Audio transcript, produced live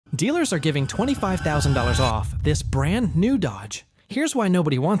Dealers are giving $25,000 off this brand new Dodge. Here's why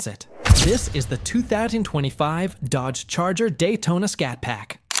nobody wants it. This is the 2025 Dodge Charger Daytona Scat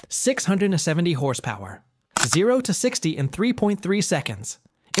Pack. 670 horsepower. 0 to 60 in 3.3 seconds.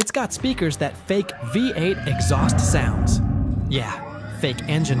 It's got speakers that fake V8 exhaust sounds. Yeah, fake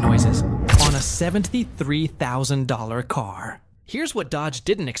engine noises on a $73,000 car. Here's what Dodge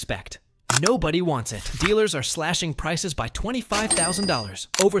didn't expect. Nobody wants it. Dealers are slashing prices by $25,000.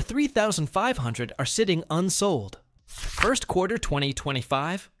 Over $3,500 are sitting unsold. First quarter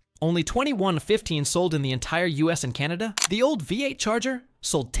 2025, only 2115 sold in the entire US and Canada. The old V8 Charger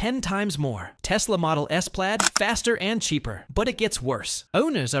sold 10 times more. Tesla Model S Plaid, faster and cheaper. But it gets worse.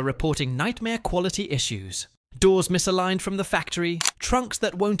 Owners are reporting nightmare quality issues. Doors misaligned from the factory, trunks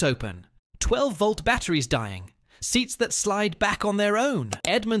that won't open, 12-volt batteries dying, seats that slide back on their own.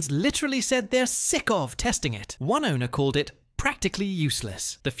 Edmunds literally said they're sick of testing it. One owner called it practically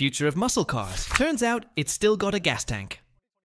useless. The future of muscle cars. Turns out it's still got a gas tank.